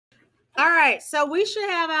All right, so we should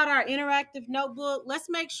have out our interactive notebook. Let's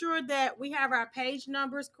make sure that we have our page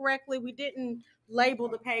numbers correctly. We didn't label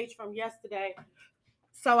the page from yesterday,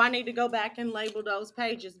 so I need to go back and label those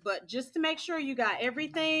pages. But just to make sure you got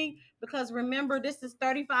everything, because remember, this is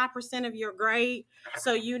 35% of your grade,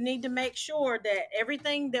 so you need to make sure that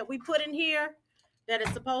everything that we put in here that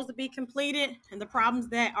is supposed to be completed and the problems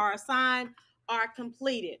that are assigned are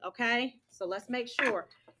completed, okay? So let's make sure.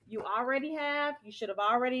 You should have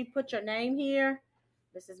already put your name here.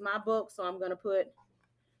 This is my book, so I'm going to put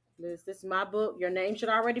this is my book. Your name should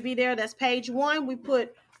already be there. That's page 1. We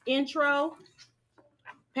put intro.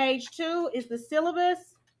 Page 2 is the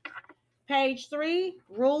syllabus. Page 3,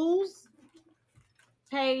 rules.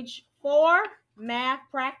 Page 4, math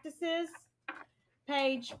practices.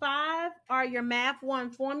 Page 5 are your Math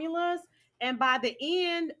 1 formulas. And by the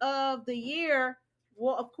end of the year,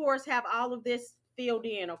 we'll, of course, have all of this filled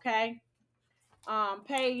in, okay?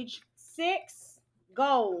 Page 6,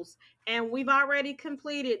 goals. And we've already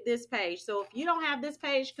completed this page. So if you don't have this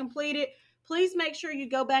page completed, please make sure you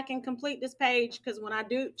go back and complete this page, because when I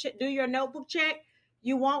do your notebook check,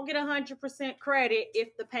 you won't get 100% credit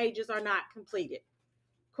if the pages are not completed.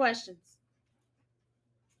 Questions?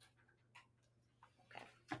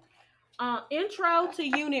 Okay. Intro to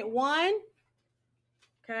Unit 1.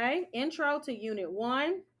 Okay, intro to Unit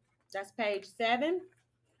 1. That's page 7.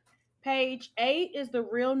 Page 8 is the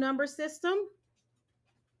real number system.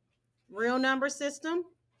 Real number system.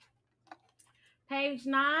 Page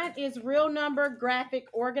 9 is real number graphic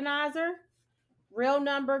organizer. Real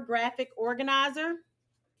number graphic organizer.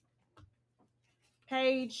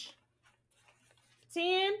 Page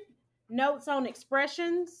 10, notes on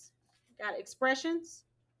expressions. Got expressions.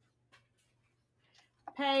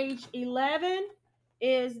 Page 11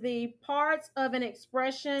 is the parts of an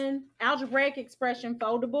expression, algebraic expression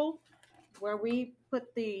foldable, where we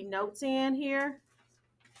put the notes in here.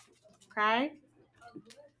 Okay.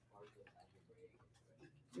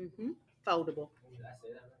 Foldable.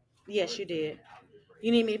 Yes, you did.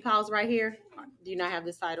 You need me to pause right here? Do you not have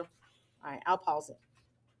this title? All right, I'll pause it.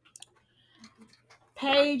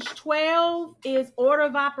 Page 12 is order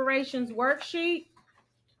of operations worksheet.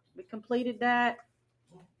 We completed that.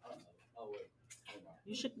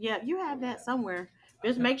 You should, yeah, you have that somewhere.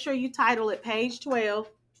 Just make sure you title it page 12,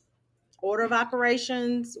 order of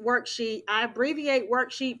operations worksheet. I abbreviate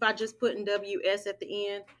worksheet by just putting WS at the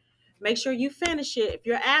end. Make sure you finish it. If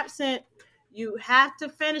you're absent, you have to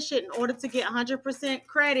finish it in order to get 100%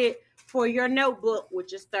 credit for your notebook,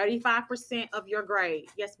 which is 35% of your grade.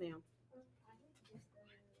 Yes, ma'am.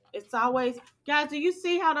 It's always, guys, do you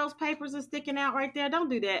see how those papers are sticking out right there? Don't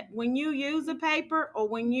do that. When you use a paper or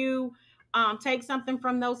when you take something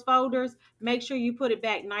from those folders, make sure you put it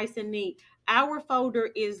back nice and neat. Our folder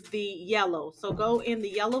is the yellow. So go in the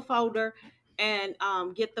yellow folder and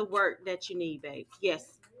get the work that you need, babe.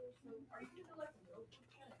 Yes.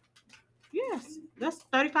 Yes, that's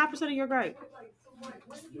 35% of your grade.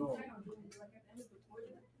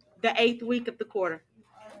 The 8th week of the quarter.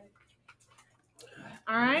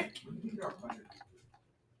 All right.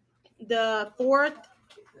 The fourth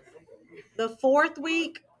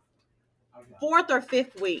week, 4th or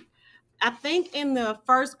 5th week. I think in the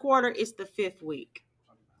first quarter it's the 5th week.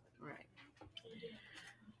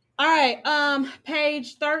 All right.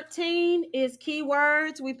 Page 13 is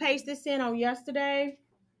keywords. We pasted this in on yesterday.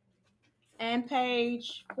 And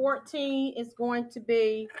page 14 is going to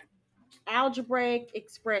be algebraic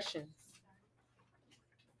expressions.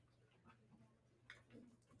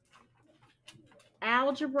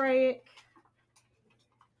 Algebraic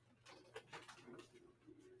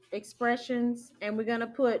expressions, and we're going to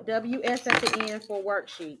put WS at the end for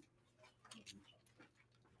worksheet.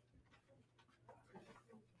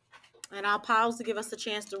 And I'll pause to give us a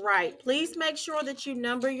chance to write. Please make sure that you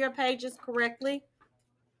number your pages correctly.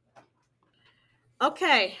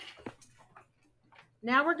 Okay.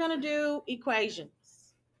 Now we're going to do equations.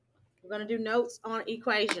 We're going to do notes on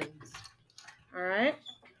equations. All right.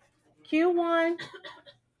 Q1,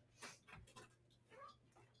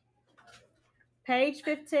 page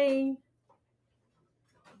 15.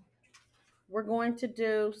 We're going to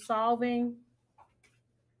do solving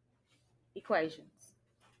equations.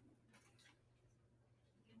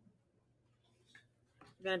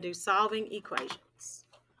 We're going to do solving equations.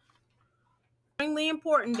 Extremely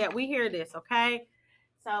important that we hear this, okay?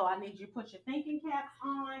 So I need you to put your thinking caps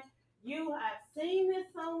on. You have seen this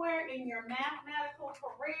somewhere in your mathematical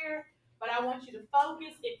career, but I want you to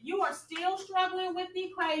focus. If you are still struggling with the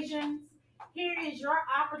equations, here is your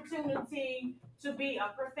opportunity to be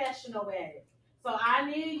a professional at it. So I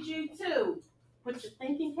need you to put your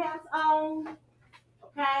thinking caps on,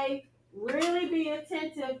 okay? Really be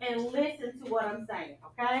attentive and listen to what I'm saying,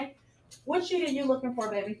 okay? What sheet are you looking for,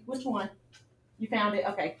 baby? Which one? You found it?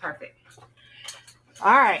 Okay, perfect.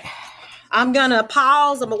 All right. I'm gonna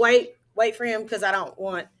pause. I'm gonna wait for him because I don't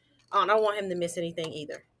want him to miss anything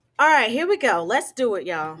either. All right, here we go. Let's do it,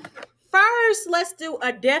 y'all. First, let's do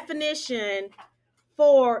a definition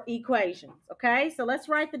for equations. Okay, so let's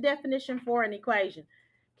write the definition for an equation.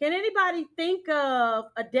 Can anybody think of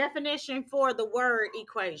a definition for the word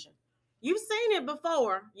equation? You've seen it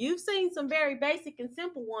before. You've seen some very basic and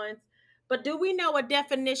simple ones, but do we know a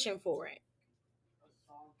definition for it?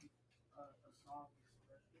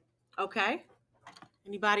 Okay.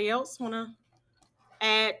 Anybody else want to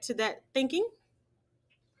add to that thinking?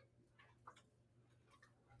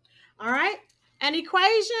 All right. An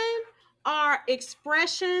equation are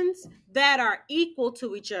expressions that are equal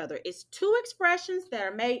to each other. It's two expressions that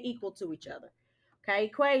are made equal to each other. Okay,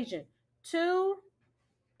 equation. Two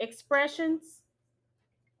expressions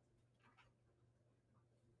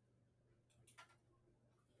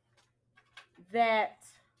that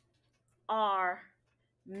are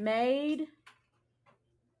made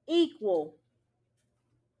equal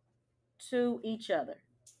to each other.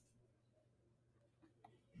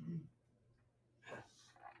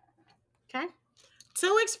 Okay?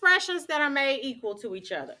 Two expressions that are made equal to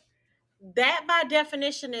each other. That by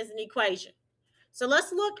definition is an equation. So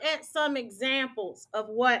let's look at some examples of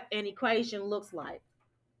what an equation looks like.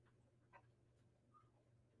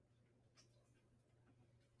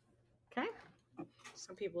 Okay?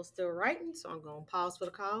 Some people are still writing, so I'm going to pause for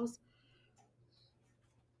the calls.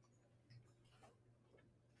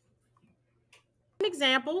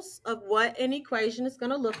 Examples of what an equation is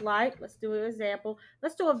going to look like. Let's do an example.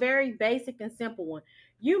 Let's do a very basic and simple one.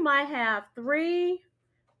 You might have 3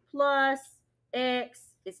 plus x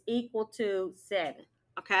is equal to 7.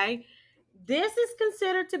 Okay? This is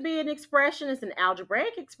considered to be an expression. It's an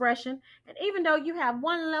algebraic expression. And even though you have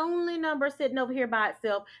one lonely number sitting over here by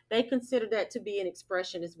itself, they consider that to be an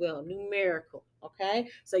expression as well, numerical. Okay?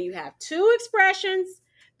 So you have two expressions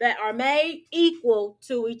that are made equal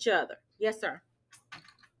to each other. Yes, sir.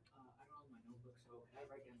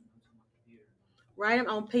 Write them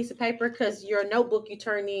on a piece of paper because your notebook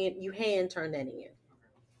you hand turn that in.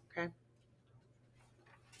 Okay.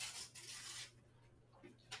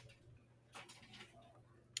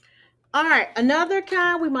 All right, another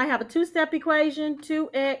kind, we might have a two-step equation.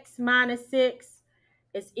 2x minus 6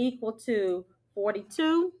 is equal to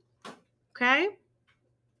 42. Okay.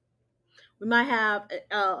 We might have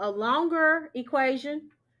a longer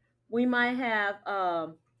equation. We might have,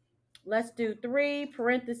 let's do 3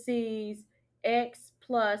 parentheses x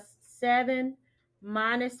plus 7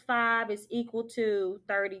 minus 5 is equal to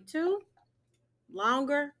 32.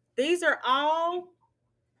 Longer. These are all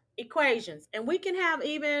equations. And we can have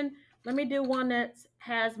even, let me do one that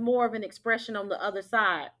has more of an expression on the other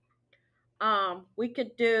side. We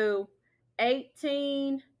could do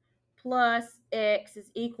 18 plus x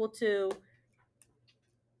is equal to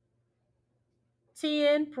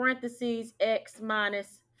 10 parentheses x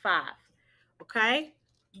minus 5. Okay?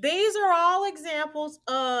 These are all examples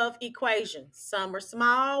of equations. Some are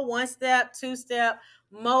small, one step, two step,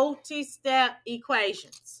 multi-step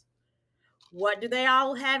equations. What do they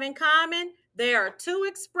all have in common? There are two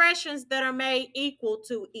expressions that are made equal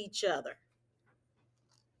to each other.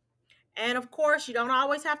 And of course, you don't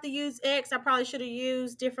always have to use x. I probably should have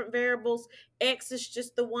used different variables. X is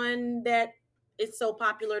just the one that is so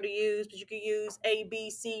popular to use, but you can use A, B,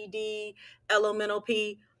 C, D, elemental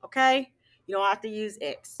P, okay? You don't have to use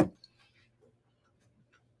x.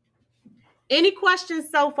 Any questions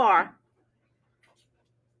so far?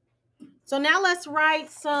 So now let's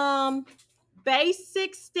write some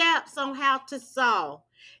basic steps on how to solve.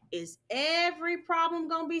 Is every problem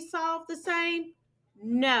going to be solved the same?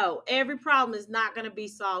 No, every problem is not going to be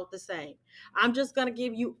solved the same. I'm just going to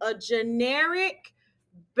give you a generic,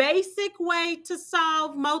 basic way to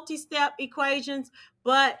solve multi-step equations,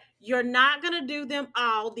 but you're not going to do them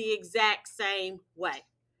all the exact same way.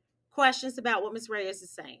 Questions about what Ms. Reyes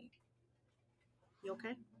is saying? You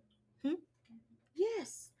okay?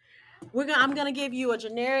 Yes. I'm going to give you a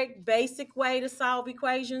generic, basic way to solve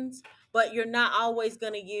equations, but you're not always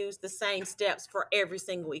going to use the same steps for every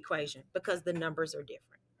single equation because the numbers are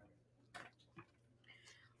different.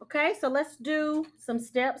 Okay, so let's do some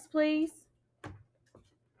steps, please.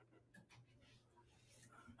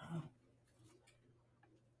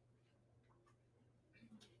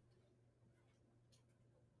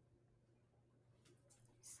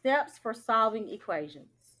 Steps for solving equations.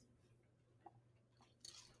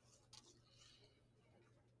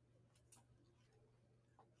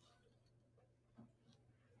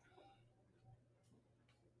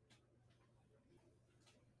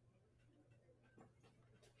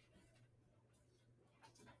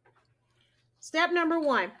 Step number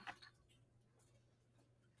 1.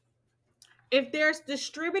 If there's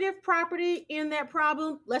distributive property in that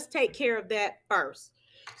problem, let's take care of that first.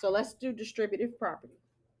 So let's do distributive property.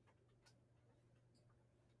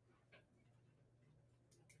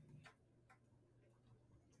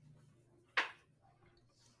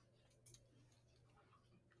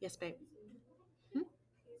 Yes, babe. Hmm?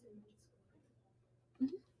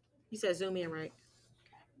 Mm-hmm. You said zoom in, right?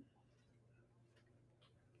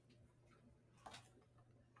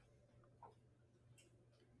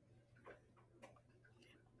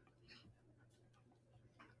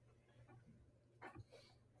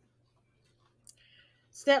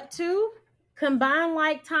 Step 2, combine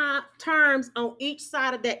like terms on each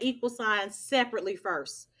side of that equal sign separately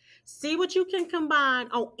first. See what you can combine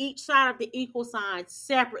on each side of the equal sign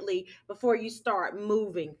separately before you start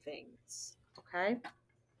moving things. Okay?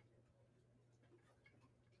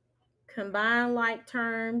 Combine like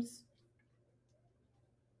terms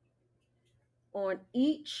on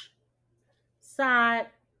each side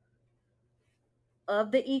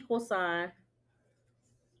of the equal sign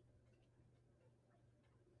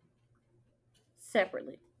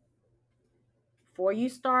separately. Before you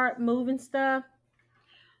start moving stuff,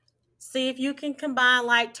 see if you can combine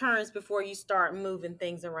like terms before you start moving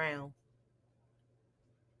things around.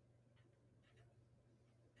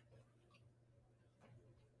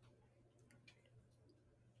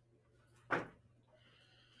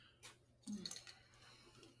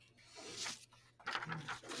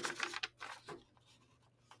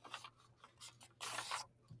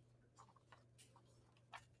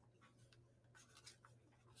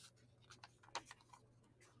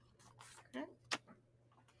 Okay.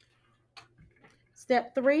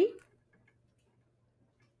 Step 3,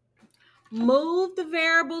 move the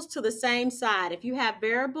variables to the same side. If you have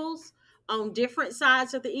variables on different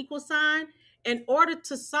sides of the equal sign, in order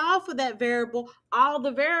to solve for that variable, all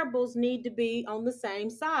the variables need to be on the same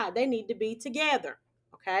side. They need to be together.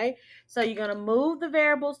 Okay? So you're going to move the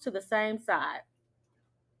variables to the same side.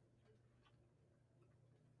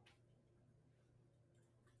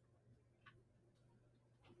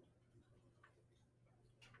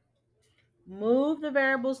 Move the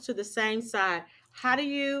variables to the same side. How do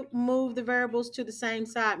you move the variables to the same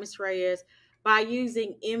side, Ms. Reyes? By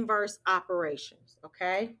using inverse operations,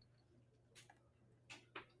 okay?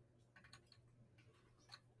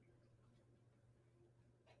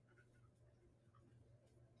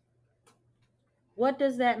 What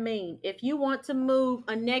does that mean? If you want to move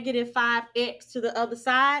a negative 5x to the other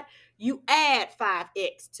side, you add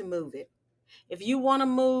 5x to move it. If you want to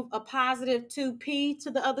move a positive 2p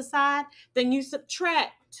to the other side, then you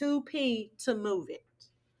subtract 2p to move it,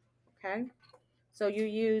 okay? So you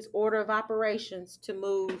use order of operations to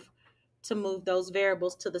move those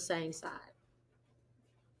variables to the same side.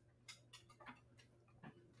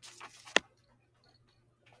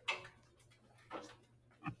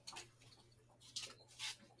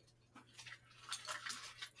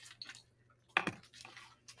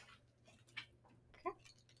 Okay.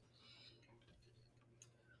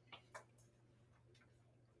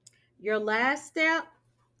 Your last step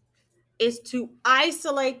is to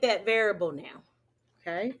isolate that variable now.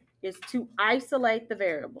 Okay? Is to isolate the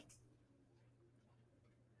variable.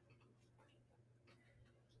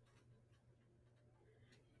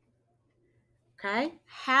 Okay?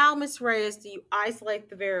 How, Ms. Reyes, do you isolate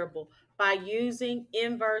the variable? By using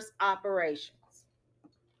inverse operations.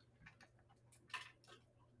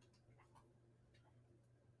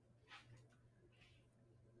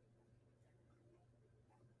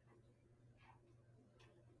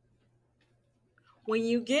 When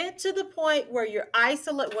you get to the point where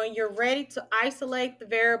when you're ready to isolate the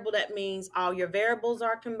variable, that means all your variables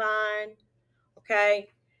are combined, okay?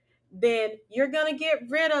 Then you're going to get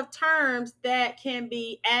rid of terms that you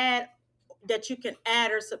can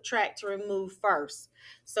add or subtract to remove first.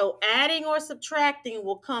 So adding or subtracting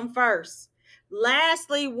will come first.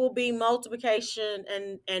 Lastly will be multiplication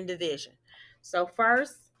and division. So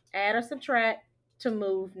first, add or subtract to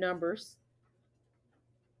move numbers.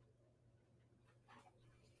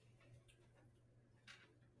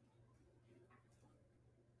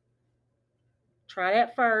 Try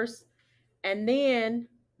that first, and then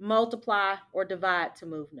multiply or divide to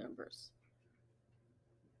move numbers.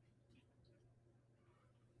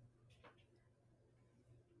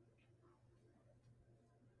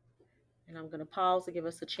 And I'm going to pause to give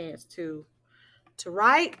us a chance to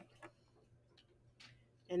write,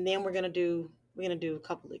 and then we're going to do a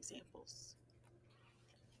couple examples.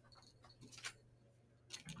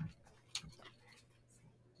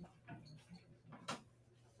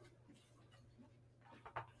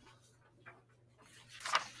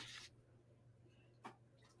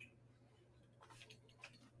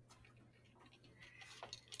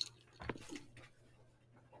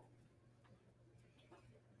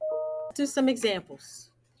 Do some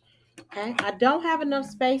examples. Okay, I don't have enough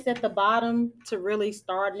space at the bottom to really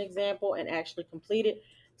start an example and actually complete it.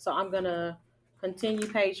 So I'm gonna continue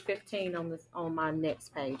page 15 on my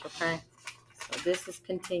next page. Okay, so this is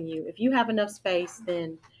continue. If you have enough space,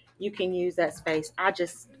 then you can use that space. I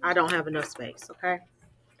don't have enough space. Okay,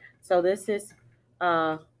 so this is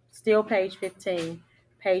still page 15.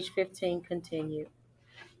 Page 15 continue.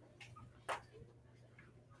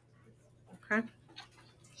 Okay.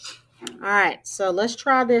 All right, so let's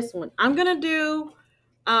try this one. I'm gonna do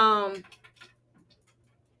I'm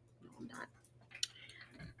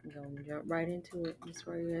gonna jump right into it, Miss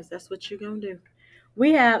Reyes. That's what you're gonna do.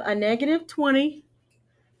 We have a negative 20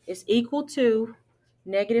 is equal to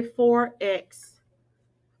negative 4x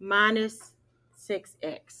minus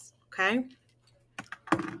 6x. Okay,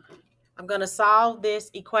 I'm gonna solve this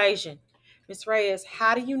equation. Miss Reyes,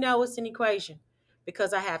 how do you know it's an equation?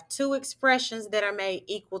 Because I have two expressions that are made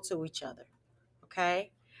equal to each other.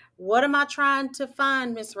 Okay, what am I trying to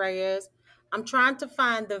find, Miss Reyes? I'm trying to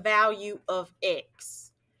find the value of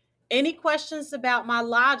x. Any questions about my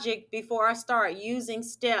logic before I start using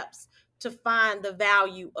steps to find the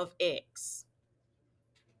value of x?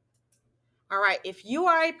 All right, if you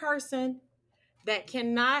are a person that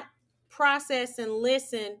cannot process and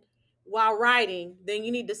listen while writing, then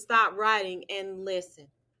you need to stop writing and listen.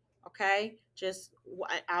 Okay,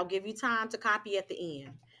 I'll give you time to copy at the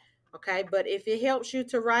end. Okay, but if it helps you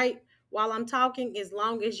to write while I'm talking, as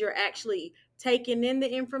long as you're actually taking in the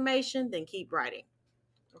information, then keep writing.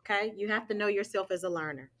 Okay, you have to know yourself as a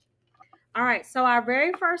learner. All right, so our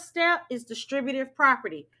very first step is distributive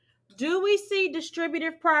property. Do we see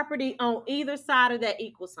distributive property on either side of that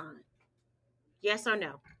equal sign? Yes or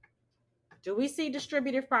no? Do we see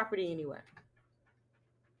distributive property anywhere?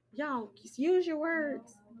 Y'all, just use your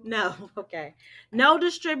words. No, okay. No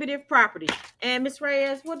distributive property. And Miss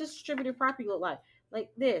Reyes, what does distributive property look like? Like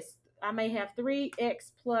this. I may have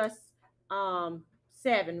 3x plus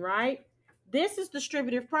 7, right? This is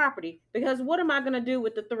distributive property because what am I going to do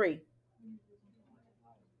with the 3?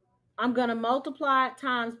 I'm going to multiply it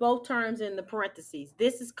times both terms in the parentheses.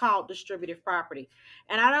 This is called distributive property.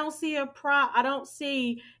 And I don't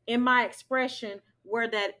see in my expression where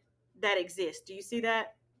that exists. Do you see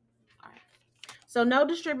that? All right. So no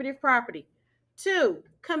distributive property. 2,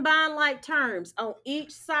 combine like terms on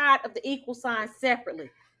each side of the equal sign separately.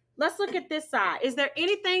 Let's look at this side. Is there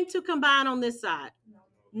anything to combine on this side?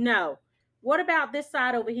 No. What about this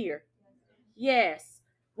side over here? Yes.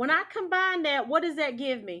 When I combine that, what does that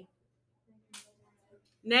give me?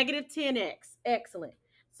 Negative 10x. Excellent.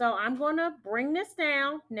 So I'm going to bring this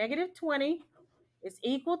down. Negative 20 is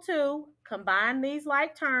equal to, combine these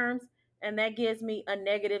like terms, and that gives me a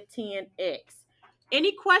negative 10x.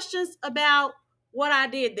 Any questions about what I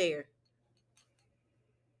did there?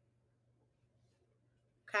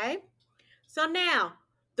 Okay. So now,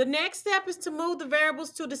 the next step is to move the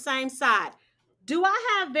variables to the same side. Do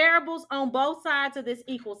I have variables on both sides of this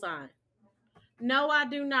equal sign? No, I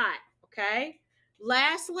do not. Okay.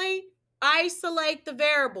 Lastly, isolate the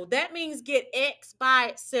variable. That means get x by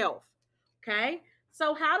itself. Okay.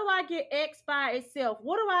 So how do I get x by itself?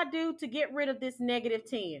 What do I do to get rid of this negative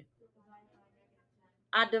 10?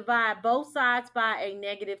 I divide both sides by a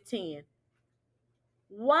negative 10.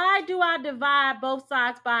 Why do I divide both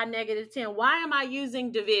sides by a negative 10? Why am I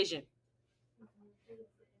using division?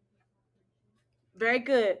 Very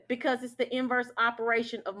good, because it's the inverse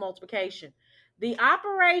operation of multiplication. The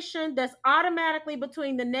operation that's automatically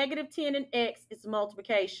between the negative 10 and x is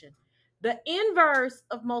multiplication. The inverse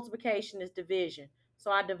of multiplication is division.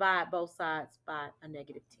 So I divide both sides by a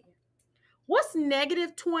negative 10. What's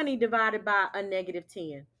negative 20 divided by a negative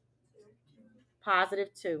 10? Positive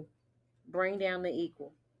 2. Bring down the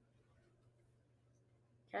equal.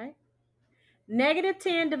 Okay. Negative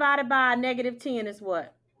 10 divided by a negative 10 is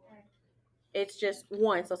what? It's just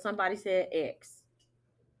 1. So somebody said x.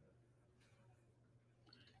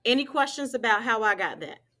 Any questions about how I got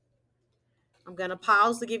that? I'm going to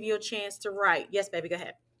pause to give you a chance to write. Yes, baby, go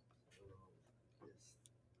ahead.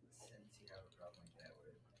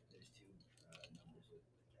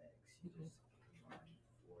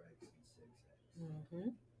 Mm-hmm.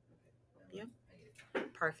 Yep.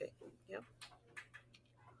 Perfect. Yep.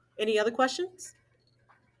 Any other questions?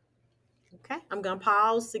 Okay. I'm going to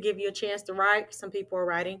pause to give you a chance to write. Some people are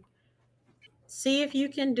writing. See if you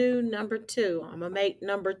can do number 2. I'm going to make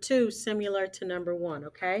number 2 similar to number 1,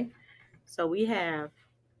 okay? So we have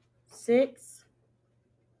 6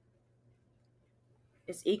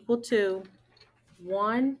 is equal to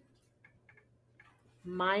 1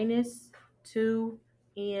 minus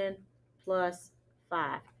 2n plus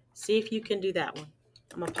 5. See if you can do that one.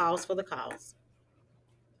 I'm going to pause for the calls.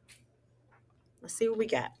 Let's see what we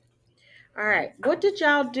got. All right. What did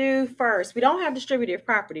y'all do first? We don't have distributive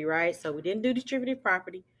property, right? So we didn't do distributive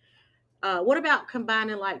property. What about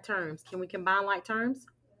combining like terms? Can we combine like terms?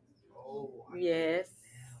 Yes.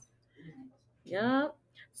 Yep.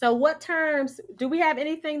 So what terms, do we have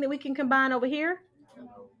anything that we can combine over here?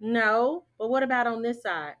 No. But what about on this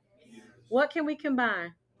side? What can we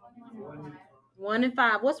combine? 1 and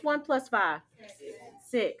 5. What's 1 plus 5?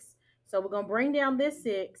 6. So we're going to bring down this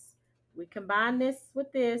 6. We combine this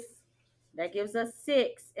with this. That gives us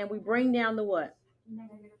 6. And we bring down the what?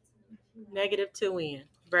 Negative 2 in.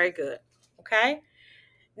 Very good. Okay.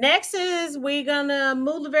 Next is we're going to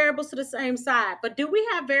move the variables to the same side. But do we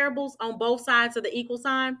have variables on both sides of the equal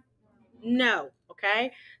sign? No.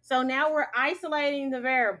 Okay. So now we're isolating the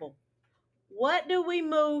variable. What do we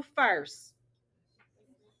move first?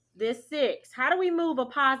 This 6. How do we move a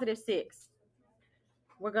positive 6?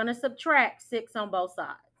 We're going to subtract 6 on both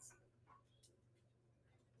sides.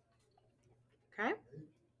 Okay.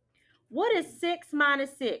 What is 6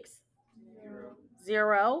 minus 6?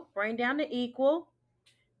 0. Bring down the equal.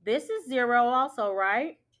 This is 0 also,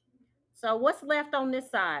 right? So what's left on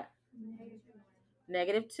this side?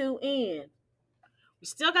 Negative 2n. We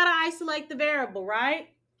still got to isolate the variable, right?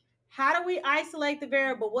 How do we isolate the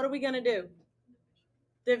variable? What are we going to do?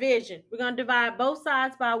 Division. We're going to divide both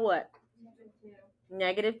sides by what?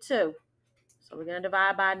 Negative 2. So we're going to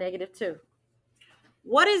divide by negative 2.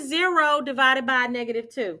 What is 0 divided by negative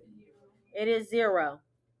 2? It is 0.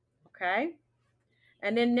 Okay.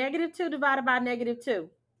 And then negative 2 divided by negative 2.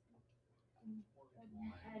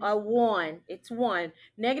 A 1. It's 1.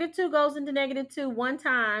 Negative 2 goes into negative 2 one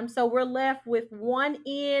time. So we're left with 1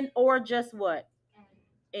 n or just what?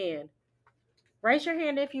 N. Raise your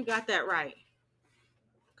hand if you got that right.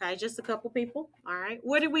 Okay, just a couple people. All right.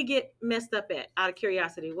 Where did we get messed up at? Out of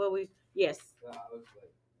curiosity. Yes. Well, I was like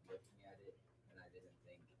looking at it and I didn't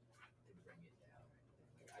think to bring it down.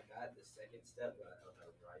 Like, I got the second step, but I thought that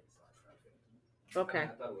was right, so I stopped it. Okay.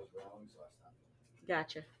 I thought it was wrong, so I stopped it.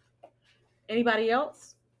 Gotcha. Anybody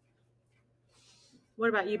else? What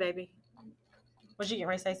about you, baby? Was you getting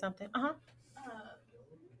ready to say something? I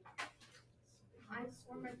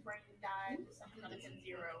swore my brain died. Something other than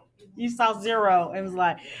 0. You saw 0 and was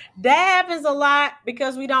like, that happens a lot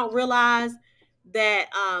because we don't realize that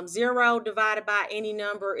 0 divided by any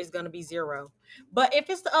number is going to be 0. But if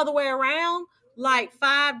it's the other way around, like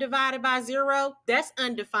 5 divided by 0, that's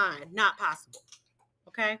undefined, not possible.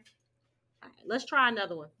 Okay? All right, let's try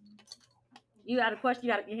another one. You got a question?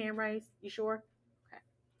 You got your hand raised? You sure? Okay.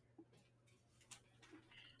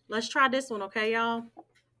 Let's try this one, okay, y'all?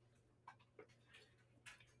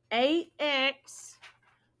 8x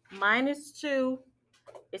minus 2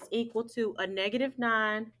 is equal to a negative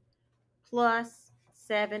 9 plus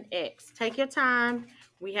 7x. Take your time.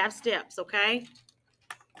 We have steps, okay?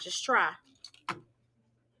 Just try. All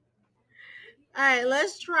right,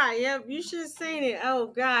 let's try. Yep, you should have seen it. Oh,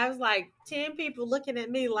 God. It was like 10 people looking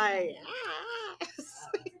at me like,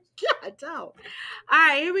 God, don't. All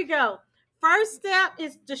right, here we go. First step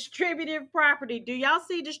is distributive property. Do y'all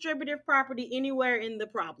see distributive property anywhere in the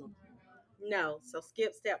problem? No. So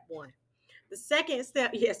skip step 1. The second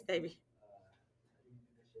step, yes, baby.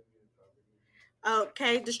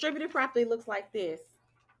 Okay, distributive property looks like this.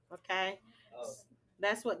 Okay,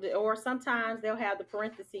 that's what, or sometimes they'll have the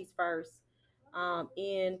parentheses first,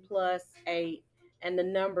 n plus 8, and the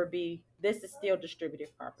number be, this is still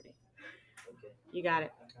distributive property. You got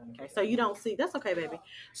it? Okay, so you don't see, that's okay, baby.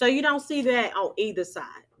 So you don't see that on either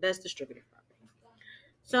side. That's distributive property.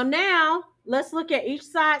 So now, let's look at each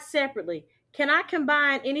side separately. Can I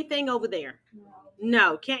combine anything over there?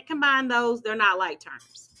 No, can't combine those. They're not like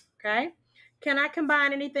terms. Okay? Can I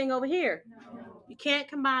combine anything over here? No. You can't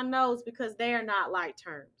combine those because they are not like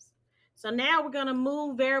terms. So now we're going to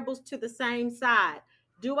move variables to the same side.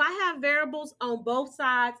 Do I have variables on both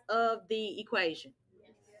sides of the equation?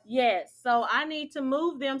 Yes. So I need to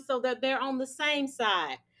move them so that they're on the same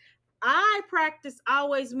side. I practice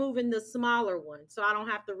always moving the smaller one so I don't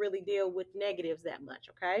have to really deal with negatives that much,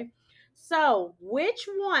 okay? So which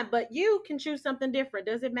one, but you can choose something different.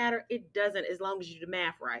 Does it matter? It doesn't, as long as you do the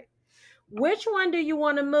math right. Which one do you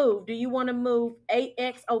want to move? Do you want to move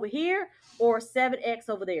 8x over here or 7x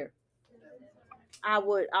over there? I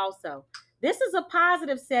would also. This is a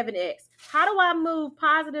positive 7x. How do I move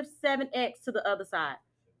positive 7x to the other side?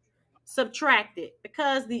 Subtract it,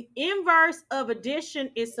 because the inverse of addition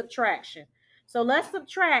is subtraction. So let's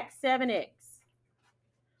subtract 7x.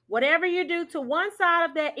 Whatever you do to one side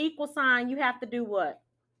of that equal sign, you have to do what?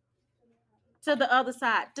 To the other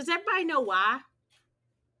side. Does everybody know why?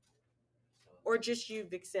 Or just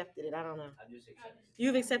you've accepted it? I don't know. I just accepted.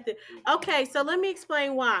 You've accepted. Okay, so let me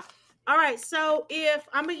explain why. All right, so if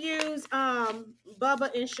I'm gonna use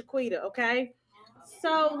Bubba and Shaquita, okay?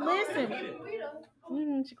 So listen,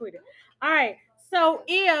 Shaquita. All right, so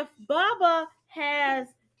if Bubba has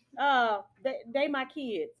they my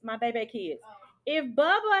kids, my baby kids. If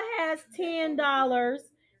Bubba has $10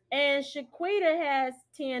 and Shaquita has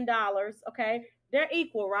 $10, okay, they're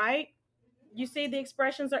equal, right? You see the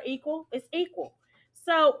expressions are equal? It's equal.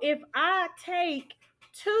 So if I take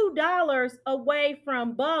 $2 away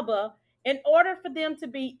from Bubba, in order for them to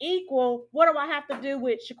be equal, what do I have to do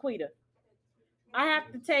with Shaquita? I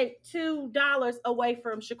have to take $2 away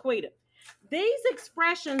from Shaquita. These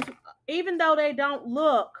expressions, even though they don't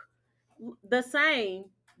look the same,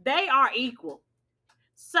 they are equal.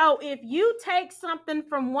 So if you take something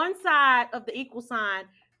from one side of the equal sign,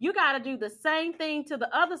 you got to do the same thing to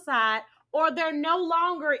the other side, or they're no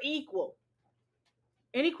longer equal.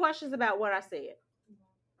 Any questions about what I said?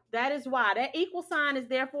 That is why that equal sign is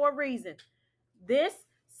there for a reason. This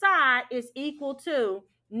side is equal to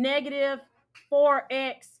negative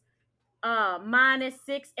 4x minus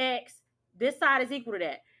 6x. This side is equal to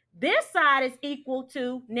that. This side is equal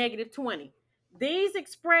to negative 20. These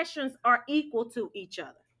expressions are equal to each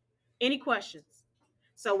other. Any questions?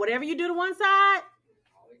 So whatever you do to one side,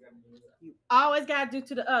 you always got to do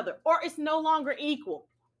to the other, or it's no longer equal.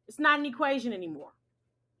 It's not an equation anymore.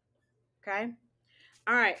 Okay?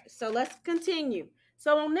 All right, so let's continue.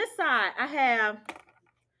 So on this side, I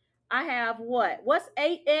have what? What's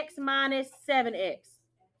 8x minus 7x?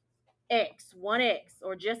 X, 1x,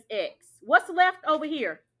 or just x. What's left over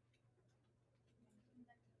here?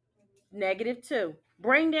 Negative 2.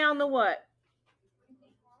 Bring down the what?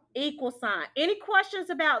 Equal sign. Any questions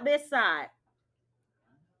about this side?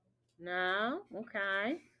 No?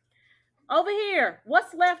 Okay. Over here,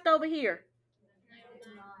 what's left over here?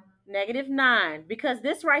 Negative 9. Because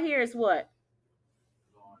this right here is what?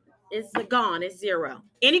 It's gone. It's 0.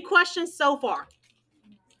 Any questions so far?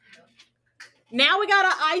 Now we got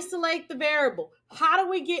to isolate the variable. How do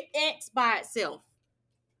we get x by itself?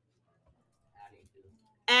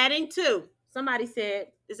 Adding 2. Somebody said,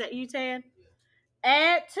 is that you, Tan?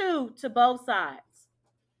 Add 2 to both sides.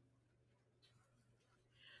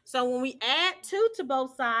 So when we add 2 to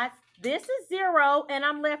both sides, this is 0, and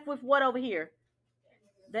I'm left with what over here?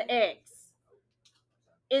 The x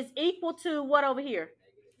is equal to what over here?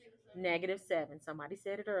 Negative 7. Somebody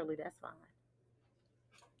said it early. That's fine.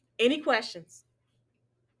 Any questions?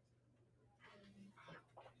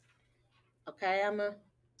 Okay, I'm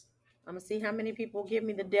gonna see how many people give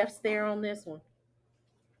me the death stare on this one.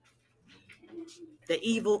 The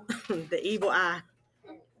evil, the evil eye.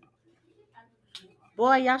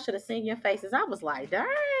 Boy, y'all should have seen your faces. I was like,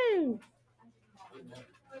 dang.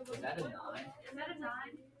 Is that a 9?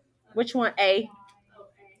 Which one? A.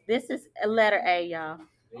 This is a letter A, y'all.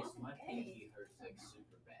 My pinky hurts like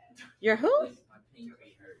super bad. Your who? My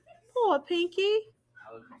pinky hurts. Poor Pinky.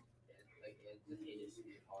 I was like, it is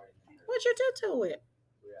hard. What'd you do to it?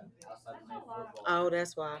 We're outside playing football. Oh,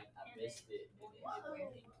 that's why. I missed it, and it hit my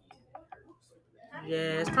pinky, and it hurt super bad.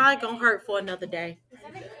 Yeah, it's probably gonna hurt for another day.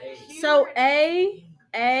 So A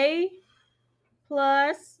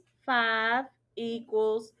plus 5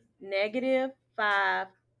 equals negative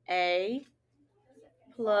 5A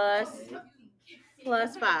plus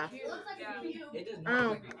 5.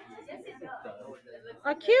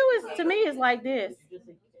 A Q is, to me, is like this.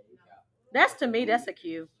 That's, to me, that's a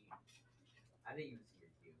Q. I didn't even see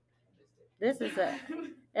your Q. This is a,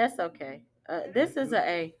 that's okay. This is a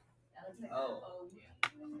A. Oh,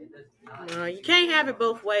 yeah. No, you can't have it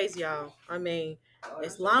both ways, y'all. I mean,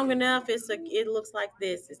 it's long enough. It looks like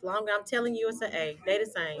this. It's long. I'm telling you, it's an A. They the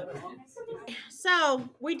same. So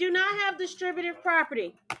we do not have distributive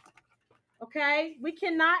property. Okay, we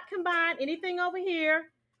cannot combine anything over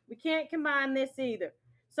here. We can't combine this either.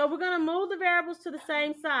 So we're gonna move the variables to the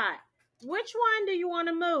same side. Which one do you want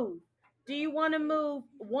to move? Do you want to move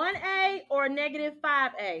 1A or negative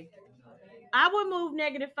 5A? I would move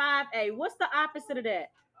negative 5A. What's the opposite of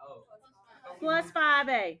that? Plus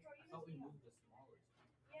 5A.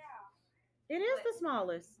 It is the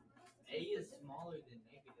smallest. A is smaller than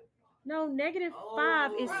negative 5. No, negative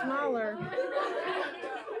 5 is smaller.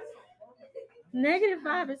 Negative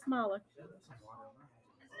 5 is smaller.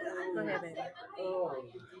 Go ahead, baby. All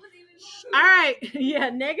right. Yeah,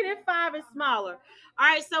 negative 5 is smaller. All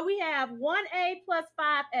right, so we have 1A plus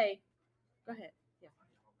 5A. Go ahead. Yeah.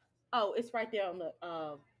 Oh, it's right there on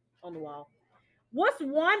the wall. What's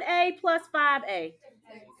 1A plus 5A?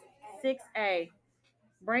 6A.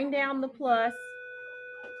 Bring down the plus.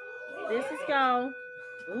 This is gone.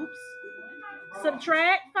 Oops.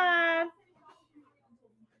 Subtract 5.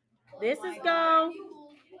 This is gone.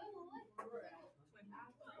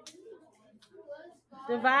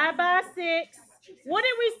 Divide by 6. What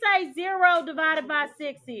did we say 0 divided by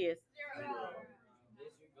 6 is?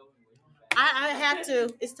 I have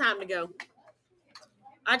to. It's time to go.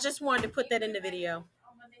 I just wanted to put that in the video.